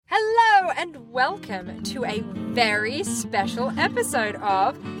and welcome to a very special episode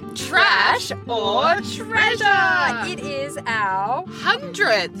of Trash or Treasure. It is our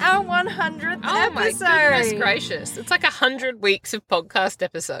 100th. Our 100th Oh episode. my goodness gracious. It's like 100 weeks of podcast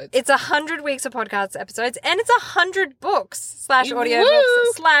episodes. It's 100 weeks of podcast episodes, and it's 100 books /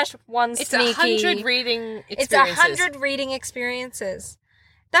 audiobooks / one It's sneaky. 100 reading experiences. It's 100 reading experiences.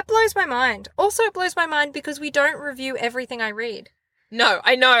 That blows my mind. Also, it blows my mind because we don't review everything I read. No,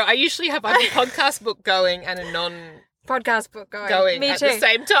 I know. I usually have a podcast book going and a Podcast book going. Me at too. the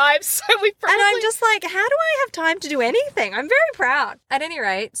same time. So we probably... And I'm just like, how do I have time to do anything? I'm very proud. At any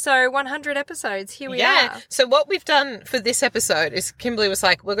rate, so 100 episodes, here we are. So what we've done for this episode is Kimberly was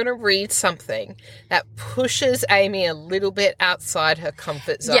like, we're going to read something that pushes Amy a little bit outside her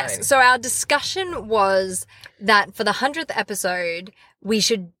comfort zone. Yes, so our discussion was that for the 100th episode, we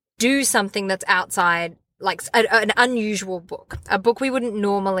should do something that's outside, like an unusual book, a book we wouldn't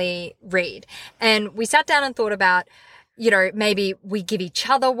normally read. And we sat down and thought about, you know, maybe we give each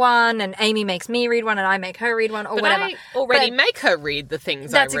other one and Amy makes me read one and I make her read one or whatever. I already make her read the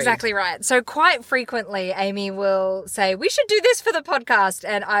things I read. That's exactly right. So quite frequently, Amy will say, we should do this for the podcast.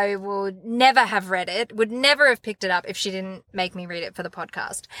 And I will never have read it, would never have picked it up if she didn't make me read it for the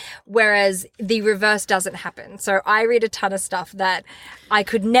podcast. Whereas the reverse doesn't happen. So I read a ton of stuff that I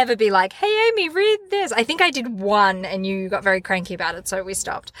could never be like, hey, Amy, read this. I think I did one and you got very cranky about it. So we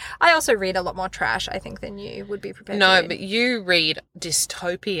stopped. I also read a lot more trash, I think, than you would be prepared to read. But you read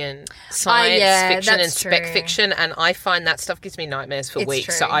dystopian science fiction and spec fiction, and I find that stuff gives me nightmares for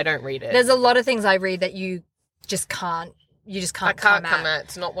weeks, so I don't read it. There's a lot of things I read that you just can't. I can't come at.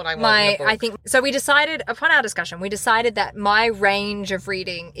 It's not what I want in a book. I think so. We decided upon our discussion, that my range of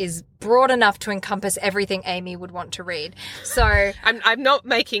reading is broad enough to encompass everything Amy would want to read. So I'm not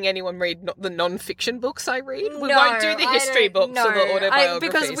making anyone read the non-fiction books I read. We won't do the history books or the autobiographies.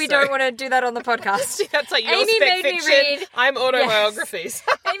 Because we don't want to do that on the podcast. That's like your Amy spec made fiction. me read. I'm autobiographies.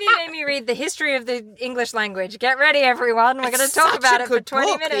 Yes. Amy made me read the history of the English language. Get ready, everyone. We're going to talk about it for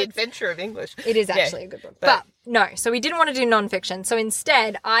 20 minutes. The Adventure of English. It is actually a good book. But no, so we didn't want to do non-fiction. So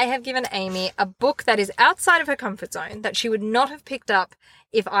instead, I have given Amy a book that is outside of her comfort zone that she would not have picked up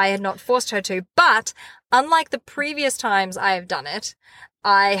if I had not forced her to. But unlike the previous times I have done it,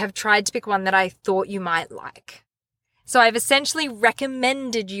 I have tried to pick one that I thought you might like. So I've essentially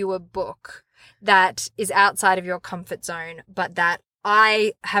recommended you a book that is outside of your comfort zone, but that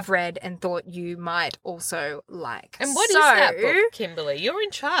I have read and thought you might also like. And what is that book, Kimberly? You're in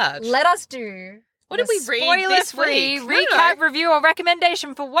charge. Let us do... What did we read this week? Recap, review, or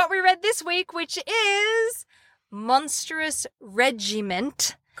recommendation for what we read this week, which is Monstrous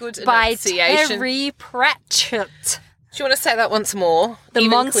Regiment by Terry Pratchett. Do you want to say that once more?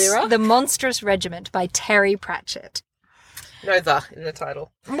 Clearer? The Monstrous Regiment by Terry Pratchett. No "the" in the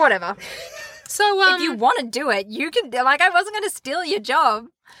title. Whatever. So, if you want to do it, you can. Like, I wasn't going to steal your job.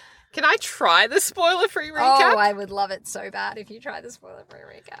 Can I try the spoiler-free recap? Oh, I would love it so bad if you try the spoiler-free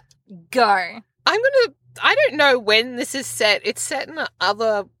recap. Go. I don't know when this is set. It's set in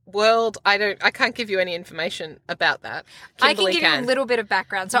another world. I can't give you any information about that. Kimberly I can give you a little bit of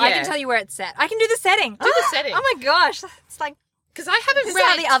background, so I can tell you where it's set. I can do the setting. Do the setting. Oh my gosh. It's like, because I haven't this read... is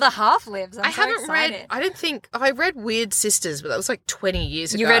how the other half lives. I haven't read... I read Weird Sisters, but that was like 20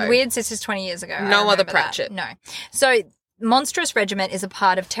 years ago. You read Weird Sisters 20 years ago. No other Pratchett. No. So... Monstrous Regiment is a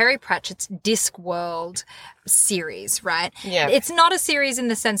part of Terry Pratchett's Discworld series, right? Yeah. It's not a series in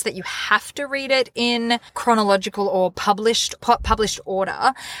the sense that you have to read it in chronological or published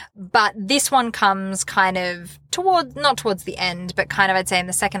order, but this one comes kind of not towards the end, but kind of, I'd say, in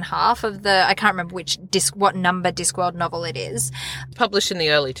the second half of I can't remember what number Discworld novel it is. Published in the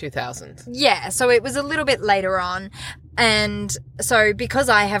early 2000s. Yeah, so it was a little bit later on. And so because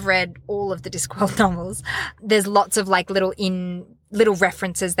I have read all of the Discworld novels, there's lots of like little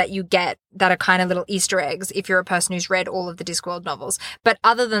references that you get that are kind of little Easter eggs if you're a person who's read all of the Discworld novels. But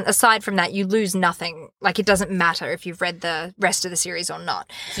aside from that, you lose nothing. Like, it doesn't matter if you've read the rest of the series or not.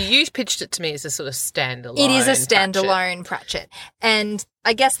 So you pitched it to me as a sort of standalone. It is a standalone Pratchett. And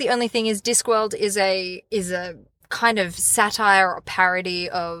I guess the only thing is Discworld is a kind of satire or parody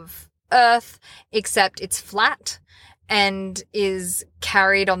of Earth, except it's flat and is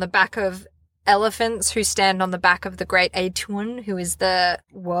carried on the back of elephants who stand on the back of the great A'Tuin, who is the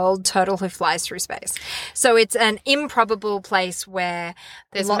world turtle who flies through space. So it's an improbable place where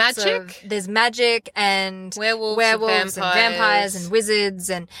there's magic and werewolves and vampires and wizards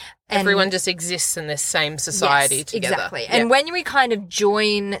and everyone just exists in this same society together. Exactly. And when we kind of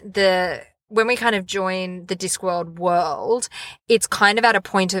join the when we kind of join the Discworld world, it's kind of at a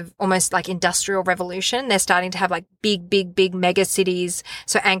point of almost like industrial revolution. They're starting to have like big mega cities.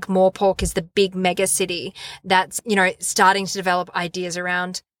 So Ankh-Morpork is the big mega city that's, you know, starting to develop ideas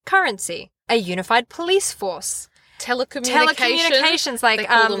around currency, a unified police force. Telecommunications, like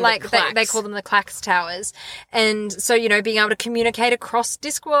they call them the Clax Towers. And so, you know, being able to communicate across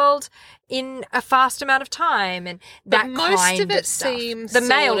Discworld in a fast amount of time and that most kind of it stuff. seems The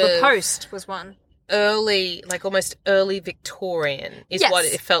mail, sort the of post was one. Early, like almost early Victorian is Yes. what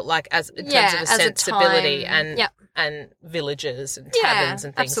it felt like as in terms Yeah, of a as a sensibility time. and villages and taverns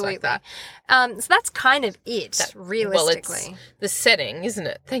and things absolutely. like that. So that's kind of it, Well, realistically. it's the setting, isn't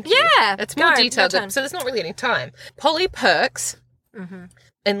it? Thank you. Yeah, It's more go, detailed, your turn. so there's not really any time. Polly Perks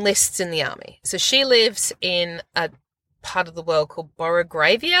enlists in the army. So she lives in a part of the world called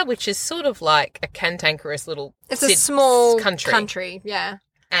Borogravia, which is sort of like a cantankerous little It's a small country. Yeah.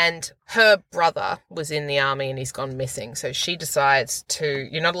 And her brother was in the army and he's gone missing. So she decides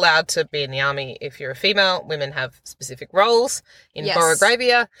you're not allowed to be in the army if you're a female. Women have specific roles in Yes.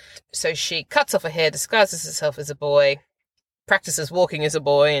 Borogravia. So she cuts off her hair, disguises herself as a boy, practices walking as a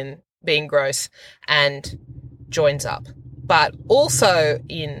boy and being gross, and joins up. But also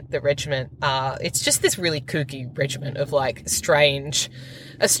in the regiment, it's just this really kooky regiment of like a strange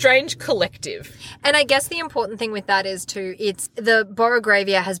collective. And I guess the important thing with that is it's the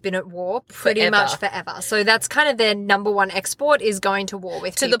Borogravia has been at war pretty much forever. So that's kind of their number one export is going to war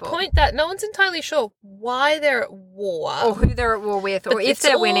with to people. the point that no one's entirely sure why they're at war. Or who they're at war with, or if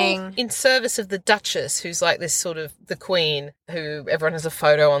they're winning. In service of the Duchess, who's like this sort of the queen, who everyone has a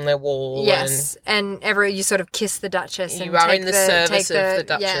photo on their wall. Yes, and you sort of kiss the Duchess. You and are take in the service take of the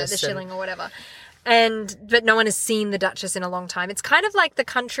Duchess. Yeah, the shilling or whatever. But no one has seen the Duchess in a long time. It's kind of like the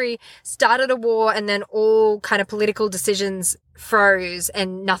country started a war and then all kind of political decisions froze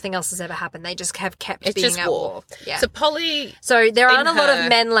and nothing else has ever happened. They just have kept being just at war. Yeah. So there aren't a lot of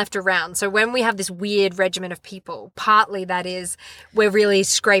men left around. So when we have this weird regiment of people, partly that is we're really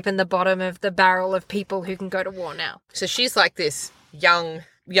scraping the bottom of the barrel of people who can go to war now. So she's like this young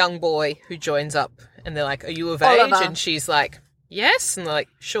boy who joins up and they're like, "Are you of Oliver. age?" And she's like, "Yes." And they're like,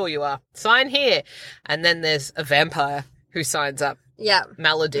 "Sure you are. Sign here." And then there's a vampire who signs up. Yeah.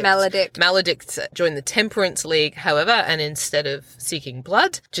 Maledict. Maledict joined the Temperance League, however, and instead of seeking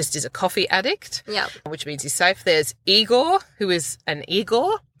blood, just is a coffee addict. Yeah. Which means he's safe. There's Igor, who is an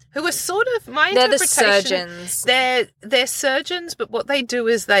Igor, who are sort of my They're the interpretation. surgeons. They're surgeons, but what they do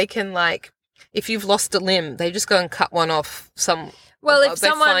is they can, like, if you've lost a limb, they just go and cut one off Well, if they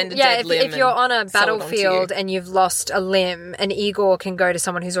someone, find a dead limb if you're on a and sew it onto battlefield you. and you've lost a limb, an Igor can go to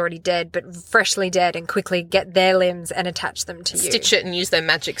someone who's already dead, but freshly dead, and quickly get their limbs and attach them to you. Stitch it and use their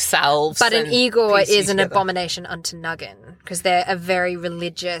magic salves. But an and Igor piece you is an together. abomination unto Nuggin, because they're a very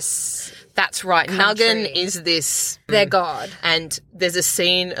religious, That's right. country. Nuggin is this. their god. And there's a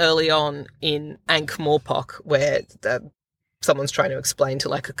scene early on in Ankh-Morpork where someone's trying to explain to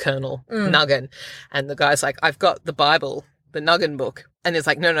like a colonel Nuggin, and the guy's like, "I've got the Bible, the Nuggin book," and it's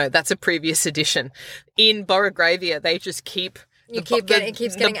like, "No, that's a previous edition." In Borogravia, they just keep It keeps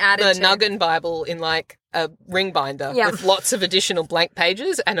getting added the to. Nuggin Bible in like a ring binder Yeah. with lots of additional blank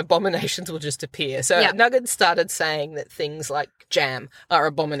pages, and abominations will just appear. So Yeah. Nuggin started saying that things like jam are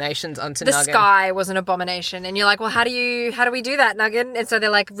abominations unto The Nuggin. sky was an abomination, and you're like, well, how do we do that, Nuggin? And so they're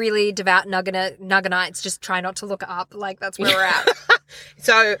like really devout Nugginites, just try not to look up. Like that's where we're at.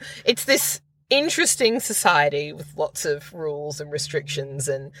 So it's this interesting society with lots of rules and restrictions,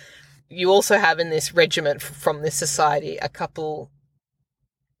 and you also have in this regiment from this society a couple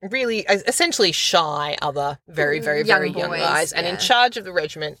really essentially shy other very, very, very young boys, guys. And in yeah. charge of the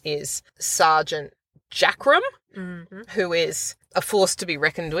regiment is Sergeant Jackram, Mhm. who is a force to be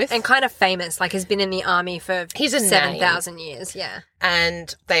reckoned with. And kind of famous, like has been in the army for He's a 7,000 years. Yeah.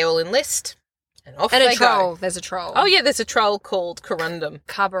 And they all enlist, and off And they a troll. go. There's a troll. Oh, yeah, there's a troll called Corundum.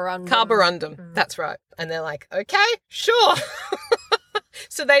 Carborundum. That's right. And they're like, okay, sure.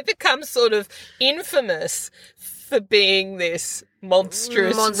 So they become sort of infamous for being this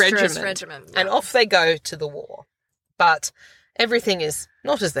monstrous regiment. And yeah. off they go to the war. But everything is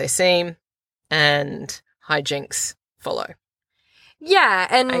not as they seem, and hijinks follow. Yeah,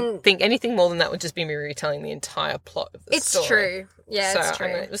 and I think anything more than that would just be me retelling the entire plot of the it's story. true. Yeah, it's So,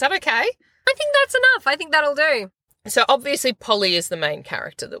 true. was that okay? I think that's enough. I think that'll do. So obviously Polly is the main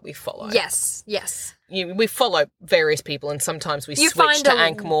character that we follow. Yes. We follow various people, and sometimes we You switch find to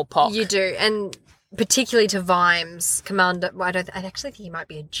Ankh-Morpork. You do, and particularly to Vimes, Commander. Well, I actually think he might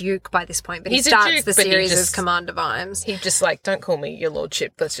be a duke by this point, but He's he a starts duke, the but he series just- as Commander Vimes. He just like, don't call me your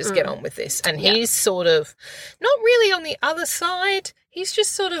lordship, let's just get on with this. And Yeah. he's sort of not really on the other side. He's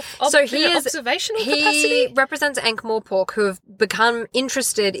just sort of So he is observational He capacity. represents Ankh-Morpork, who have become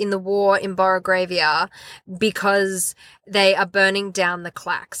interested in the war in Borogravia because they are burning down the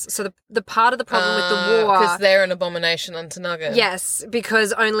clacks. So the part of the problem with the war, because they're an abomination unto Nugget. yes,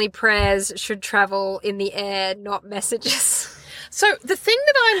 because only prayers should travel in the air, not messages. So the thing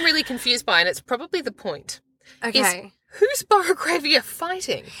that I'm really confused by, and it's probably the point, Okay. who's Borogravia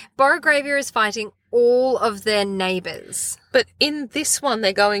fighting? Borogravia is fighting all of their neighbours. But in this one,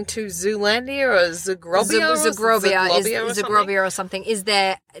 they're going to Zoolandia or Zagrobia Zagrovia or something is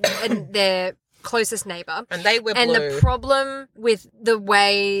their closest neighbour. And they were And blue. the problem with the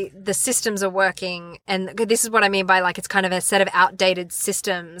way the systems are working, and this is what I mean by like it's kind of a set of outdated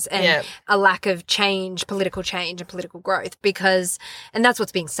systems and Yeah. a lack of change, political change and political growth, because, and that's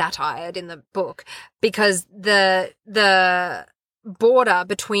what's being satired in the book, because the border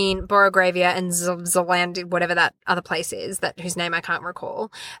between Borogravia and Zealand, whatever that other place is, that whose name I can't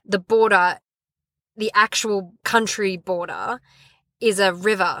recall, the border, the actual country border is a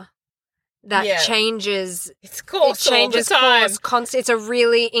river that Yeah. changes. It's course It changes all the time. course. It's a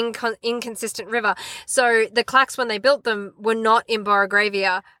really inconsistent river. So the clacks, when they built them, were not in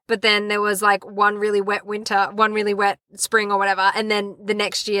Borogravia, but then there was like one really wet winter, one really wet spring or whatever, and then the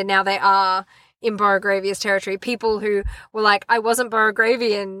next year now they are in Borogravia's territory. People who were like, I wasn't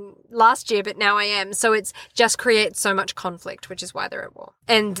Borogravian last year, but now I am. So it's just creates so much conflict, which is why they're at war.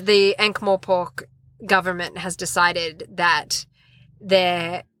 And the Ankh-Morpork government has decided that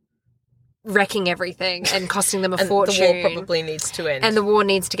they're wrecking everything and costing them a And fortune. the war probably needs to end. And the war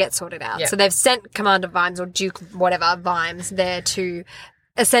needs to get sorted out. Yeah. So they've sent Commander Vimes or Duke whatever Vimes there to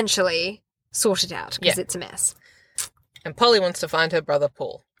essentially sort it out because Yeah. it's a mess. And Polly wants to find her brother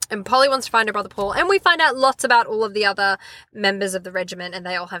Paul. And Polly wants to find her brother Paul. And we find out lots about all of the other members of the regiment, and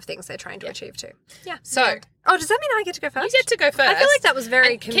they all have things they're trying to achieve too. Yeah. So- Oh, does that mean I get to go first? You get to go first. I feel like that was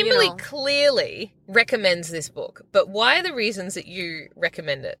very And communal. Kimberly clearly recommends this book, but why are the reasons that you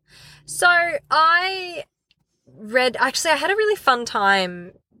recommend it? So I I had a really fun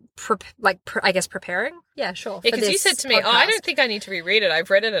time preparing. Yeah, sure. Yeah, for because you this said to me, "Oh, I podcast. don't think I need to reread it. I've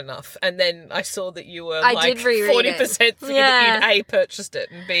read it enough." And then I saw that you were I like did reread 40% through Yeah. that you'd A, purchased it,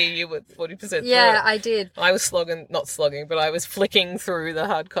 and B, you were 40% Yeah, through it. I did. I was not slogging, but I was flicking through the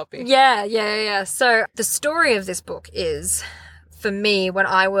hard copy. Yeah. So the story of this book is, for me, when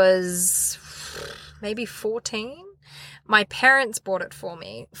I was maybe 14, my parents bought it for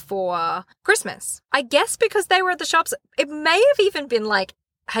me for Christmas. I guess because they were at the shops. It may have even been like,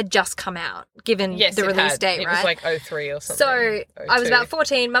 had just come out, given Yes, the it release had. date, It right? was like 03 or something. So I was 02. about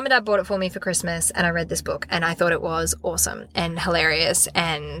 14. Mum and Dad bought it for me for Christmas, and I read this book, and I thought it was awesome and hilarious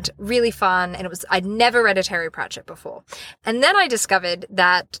and really fun. And I'd never read a Terry Pratchett before. And then I discovered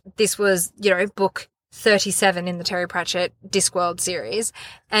that this was, book 37 in the Terry Pratchett Discworld series,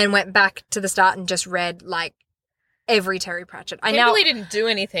 and went back to the start and just read like every Terry Pratchett. Kimberly didn't do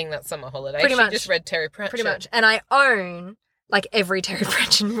anything that summer holiday. Pretty She much. just read Terry Pratchett. Pretty much. And I own like every Terry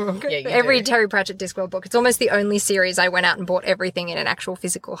Pratchett book. Yeah, you every do. Terry Pratchett Discworld book. It's almost the only series I went out and bought everything in an actual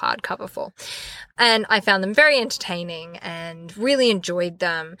physical hardcover for. And I found them very entertaining and really enjoyed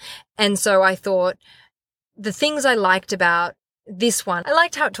them. And so I thought the things I liked about this one, I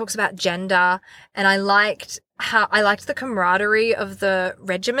liked how it talks about gender, and I liked the camaraderie of the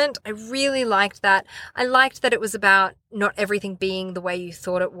regiment. I really liked that. I liked that it was about not everything being the way you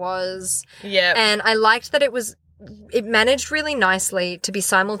thought it was. Yeah. And I liked that it managed really nicely to be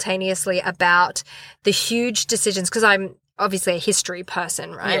simultaneously about the huge decisions, because I'm obviously a history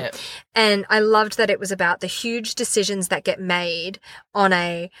person, right? Yeah. And I loved that it was about the huge decisions that get made on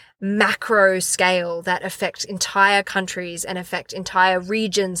a macro scale that affect entire countries and affect entire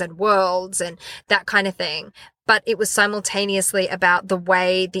regions and worlds and that kind of thing. But it was simultaneously about the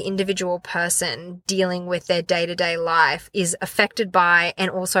way the individual person dealing with their day-to-day life is affected by and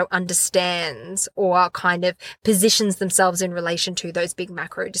also understands or kind of positions themselves in relation to those big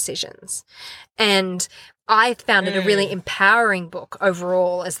macro decisions. And I found it a really empowering book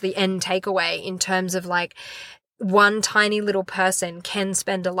overall as the end takeaway, in terms of like, one tiny little person can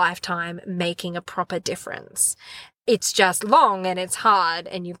spend a lifetime making a proper difference. It's just long and it's hard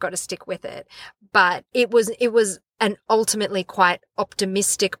and you've got to stick with it. But it was an ultimately quite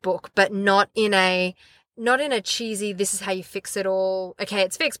optimistic book, but not in a cheesy, this is how you fix it all. Okay,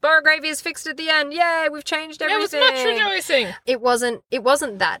 it's fixed. Borogravia's fixed at the end. Yay, we've changed everything. There was much rejoicing. It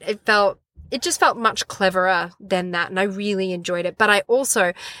wasn't that. It just felt much cleverer than that, and I really enjoyed it. But I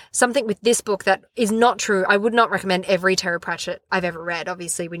also, something with this book that is not true, I would not recommend every Terry Pratchett I've ever read.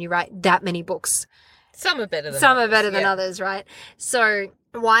 Obviously, when you write that many books, Some are better than some others. are better than yeah. others, right? So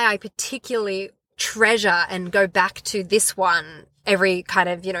why I particularly treasure and go back to this one every kind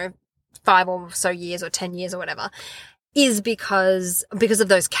of, 5 or so years or 10 years or whatever, is because of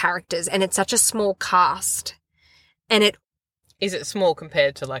those characters, and it's such a small cast, and is it small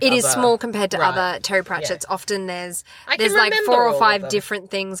compared to like it other... is small compared to Right. other Terry Pratchett's. Yeah. Often there's I can like remember 4 or all 5 of them.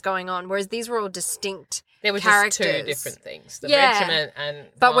 different things going on, whereas these were all distinct There were characters. just 2 different things. The Yeah. regiment and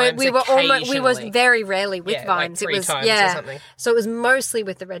But Vimes we were occasionally. very rarely with Yeah, Vimes. like 3 it was times or something. So it was mostly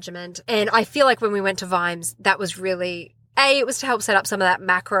with the regiment, and I feel like when we went to Vimes, that was really it was to help set up some of that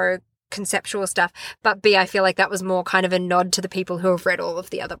macro conceptual stuff, but B, I feel like that was more kind of a nod to the people who have read all of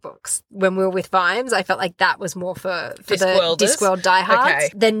the other books. When we were with Vimes, I felt like that was more for the Discworlders? Discworld diehards Okay.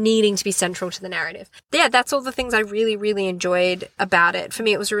 than needing to be central to the narrative. Yeah, that's all the things I really, really enjoyed about it. For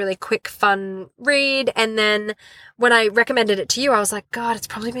me, it was a really quick, fun read, and then when I recommended it to you, I was like, God, it's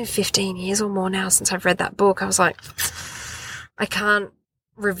probably been 15 years or more now since I've read that book. I was like, I can't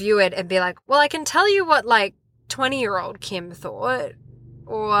review it and be like, well, I can tell you what like 20-year-old Kim thought,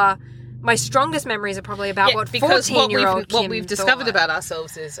 or my strongest memories are probably about what 14-year-old Kim what we've discovered thought. about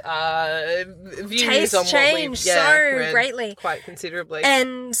ourselves is views Tastes on what change we've so read greatly. quite considerably.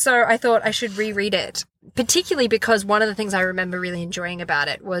 And so I thought I should reread it, particularly because one of the things I remember really enjoying about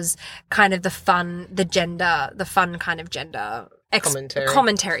it was kind of the fun kind of gender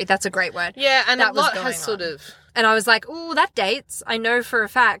commentary. That's a great word. Yeah, and that a was lot going has sort on. of... And I was like, oh, that dates. I know for a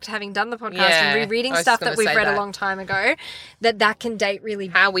fact, having done the podcast Yeah, and rereading I was stuff gonna that we've say read that. a long time ago, that can date really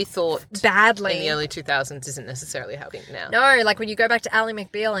How we thought badly. in the early 2000s isn't necessarily how we think now. No, like when you go back to Ally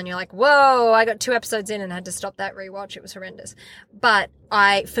McBeal and you're like, whoa, I got 2 episodes in and had to stop that rewatch. It was horrendous. But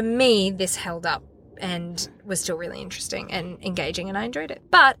for me, this held up and was still really interesting and engaging, and I enjoyed it.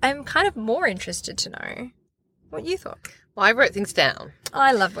 But I'm kind of more interested to know what you thought. Well, I wrote things down.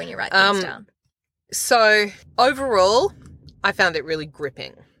 I love when you write things down. So overall, I found it really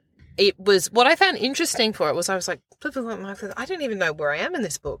gripping. It was, what I found interesting for it was I was like, I don't even know where I am in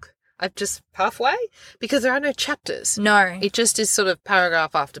this book. I'm just halfway, because there are no chapters. No. It just is sort of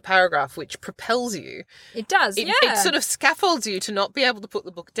paragraph after paragraph, which propels you. It does, It, yeah. It sort of scaffolds you to not be able to put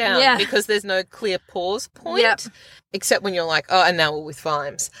the book down Yeah. because there's no clear pause point. Yep. Except when you're like, oh, and now we're with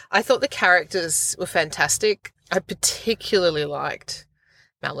Vimes. I thought the characters were fantastic. I particularly liked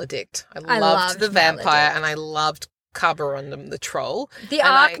Maledict. I loved the vampire, Maledict. and I loved Carborundum, the troll. The And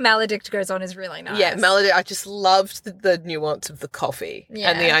arc Maledict goes on is really nice. Yeah, Maledict. I just loved the nuance of the coffee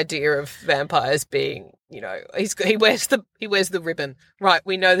and the Yeah. idea of vampires being, he wears the ribbon. Right,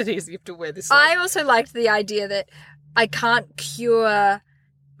 we know that you have to wear this. I also liked the idea that I can't cure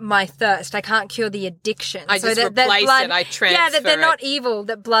my thirst. I can't cure the addiction. I just replace it. I transfer Yeah, that they're not it. evil.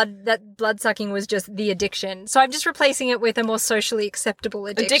 That blood sucking was just the addiction. So I'm just replacing it with a more socially acceptable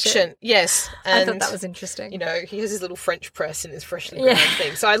addiction. Yes. I And, thought that was interesting. he has his little French press and his freshly ground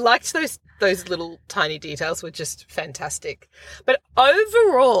thing. So I liked those little tiny details were just fantastic. But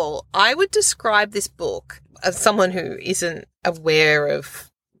overall, I would describe this book as someone who isn't aware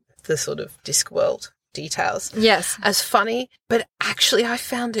of the sort of Discworld details Yes. as funny, but actually I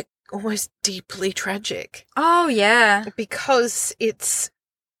found it almost deeply tragic Oh yeah. because it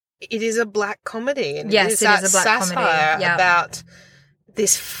is a black comedy, and Yes, it is it that is a black comedy, satire yeah. about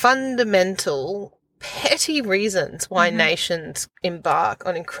this fundamental petty reasons why nations embark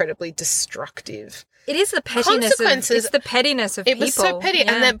on incredibly destructive. It is the pettiness Consequences. it's the pettiness of It people. was so petty,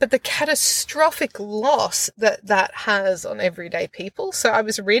 Yeah. but the catastrophic loss that has on everyday people. So I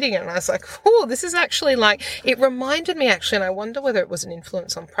was reading it and I was like, oh, this is actually like, it reminded me actually, and I wonder whether it was an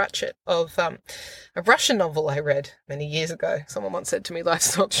influence on Pratchett, of a Russian novel I read many years ago. Someone once said to me,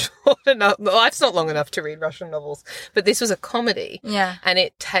 life's not long enough to read Russian novels, but this was a comedy. Yeah. And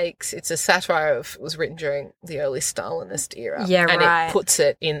it's a satire it was written during the early Stalinist era. Yeah, and right. it puts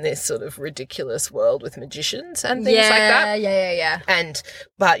it in this sort of ridiculous world with magicians and things like that. Yeah.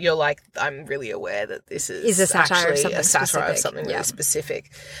 But you're like, I'm really aware that this is A satire of actually something a satire specific. of something Yeah. really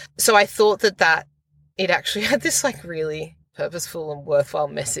specific. So I thought that it actually had this like really purposeful and worthwhile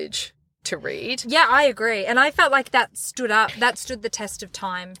message to read. Yeah, I agree. And I felt like that stood the test of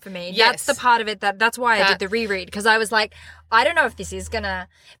time for me. Yes. That's the part of it that's why I did the reread, because I was like, I don't know if this is gonna,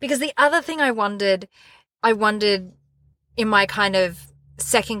 because the other thing I wondered in my kind of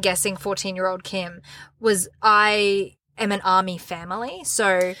second guessing 14-year-old Kim was I am an army family.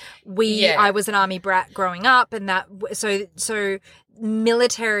 So I was an army brat growing up, and so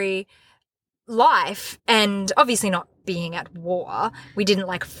military life, and obviously not being at war. We didn't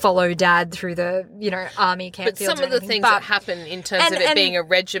like follow Dad through the, army camp But fields some of the things that happen in terms of it being a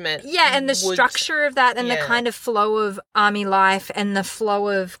regiment. Yeah, and the structure of that and the kind of flow of army life and the flow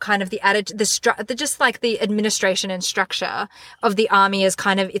of kind of the attitude, just like the administration and structure of the army as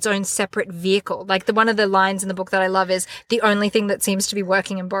kind of its own separate vehicle. Like one of the lines in the book that I love is the only thing that seems to be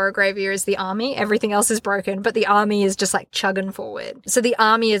working in Borogravia is the army. Everything else is broken, but the army is just like chugging forward. So the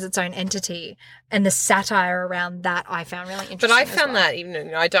army is its own entity, and the satire around that I found really interesting. But I found that, even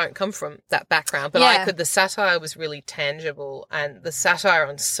though I don't come from that background, but the satire was really tangible, and the satire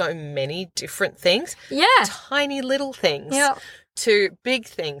on so many different things. Yeah. Tiny little things. Yeah. To big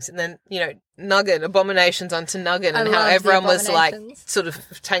things. And then, Nugget, abominations onto Nugget, and how everyone was like sort of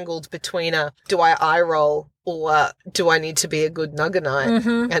tangled between do I eye roll or do I need to be a good Nuggetite?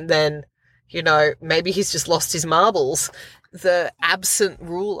 Mm-hmm. And then, maybe he's just lost his marbles. The absent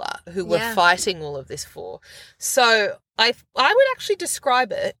ruler who we're fighting all of this for. So I would actually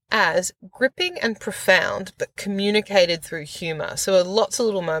describe it as gripping and profound, but communicated through humour. So lots of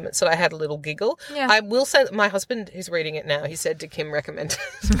little moments that I had a little giggle. Yeah. I will say that my husband, who's reading it now, he said to Kim recommend it.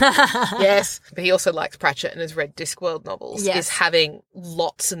 Yes. But he also likes Pratchett and has read Discworld novels. Yes. Is having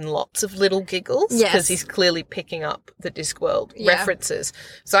lots and lots of little giggles. Yes. Because he's clearly picking up the Discworld references.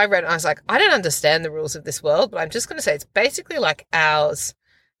 So I read it and I was like, I don't understand the rules of this world, but I'm just going to say it's basically like ours.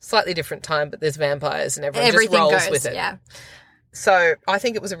 Slightly different time, but there's vampires and everything just rolls with it. Yeah. So I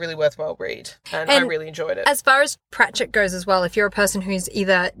think it was a really worthwhile read, and I really enjoyed it. As far as Pratchett goes as well, if you're a person who's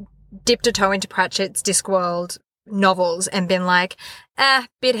either dipped a toe into Pratchett's Discworld novels and been like,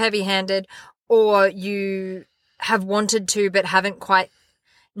 bit heavy-handed, or you have wanted to but haven't quite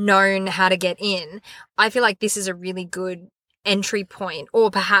known how to get in, I feel like this is a really good entry point,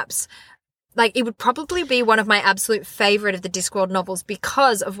 or perhaps... Like, it would probably be one of my absolute favourite of the Discworld novels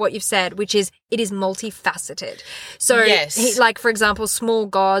because of what you've said, which is it is multifaceted. So, for example, Small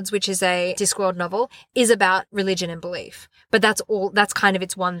Gods, which is a Discworld novel, is about religion and belief. But that's kind of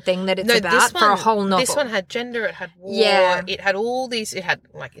its one thing that it's about for a whole novel. This one had gender, it had war, it had all these, it had,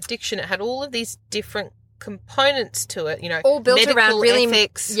 like, addiction, it had all of these different components to it, all built around really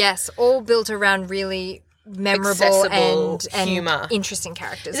ethics. Yes, all built around really memorable and humor, interesting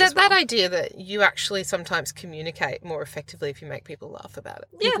characters. Is that idea that you actually sometimes communicate more effectively if you make people laugh about it?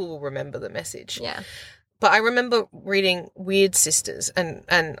 Yeah. People will remember the message. Yeah. But I remember reading Weird Sisters, and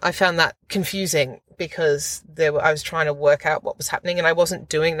I found that confusing because I was trying to work out what was happening, and I wasn't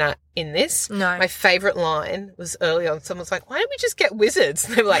doing that in this. No. My favourite line was early on. Someone was like, "Why don't we just get wizards?"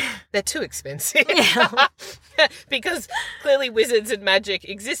 And they were like, "They're too expensive." Yeah. Because clearly wizards and magic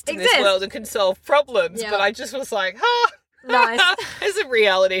exist in this world and can solve problems. Yeah. But I just was like, nice. It's a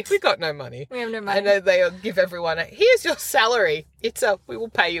reality. We've got no money. We have no money. I know they give everyone here's your salary. We will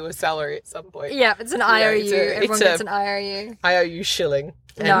pay you a salary at some point. Yeah, it's an IOU. Everyone gets an IOU. IOU shilling.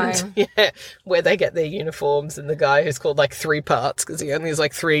 No. And, where they get their uniforms, and the guy who's called like 3 parts because he only has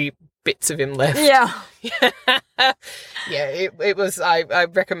like 3 bits of him left. Yeah. It was, I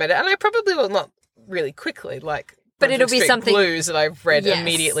recommend it. And I probably will not really quickly, but it'll be something Blues that I've read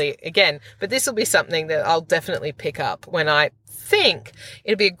immediately again. But this will be something that I'll definitely pick up when I think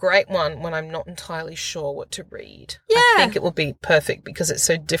it'll be a great one when I'm not entirely sure what to read. Yeah. I think it will be perfect because it's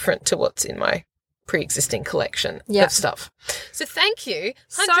so different to what's in my pre-existing collection of stuff. So thank you.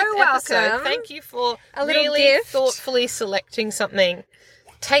 So 100th welcome. episode. Thank you for a little really gift. Thoughtfully selecting something,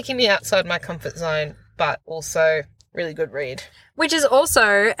 taking me outside my comfort zone, but also really good read. Which is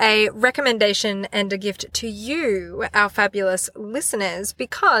also a recommendation and a gift to you, our fabulous listeners,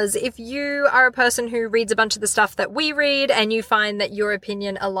 because if you are a person who reads a bunch of the stuff that we read and you find that your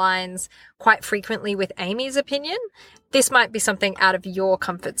opinion aligns quite frequently with Amy's opinion, this might be something out of your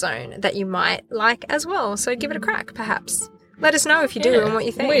comfort zone that you might like as well. So give it a crack, perhaps. Let us know if you do and what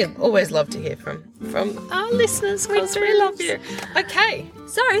you think. We always love to hear from our listeners. We do love you. Okay.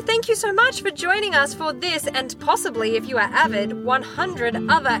 So thank you so much for joining us for this and possibly, if you are avid, 100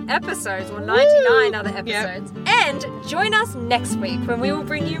 other episodes or 99 other episodes. Yep. And join us next week when we will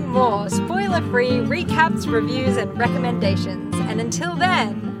bring you more spoiler-free recaps, reviews, and recommendations. And until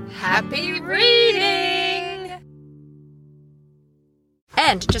then, happy reading!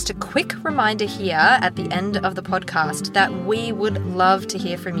 And just a quick reminder here at the end of the podcast that we would love to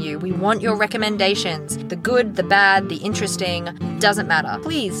hear from you. We want your recommendations. The good, the bad, the interesting, doesn't matter.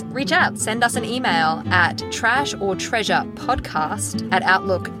 Please reach out. Send us an email at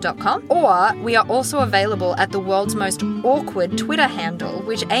trashortreasurepodcast@outlook.com. Or we are also available at the world's most awkward Twitter handle,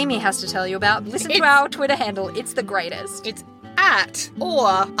 which Amy has to tell you about. Listen to our Twitter handle. It's the greatest. It's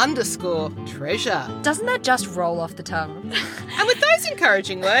 @or_treasure. Doesn't that just roll off the tongue? And with those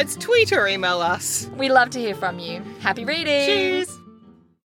encouraging words, tweet or email us. We love to hear from you. Happy reading! Cheers!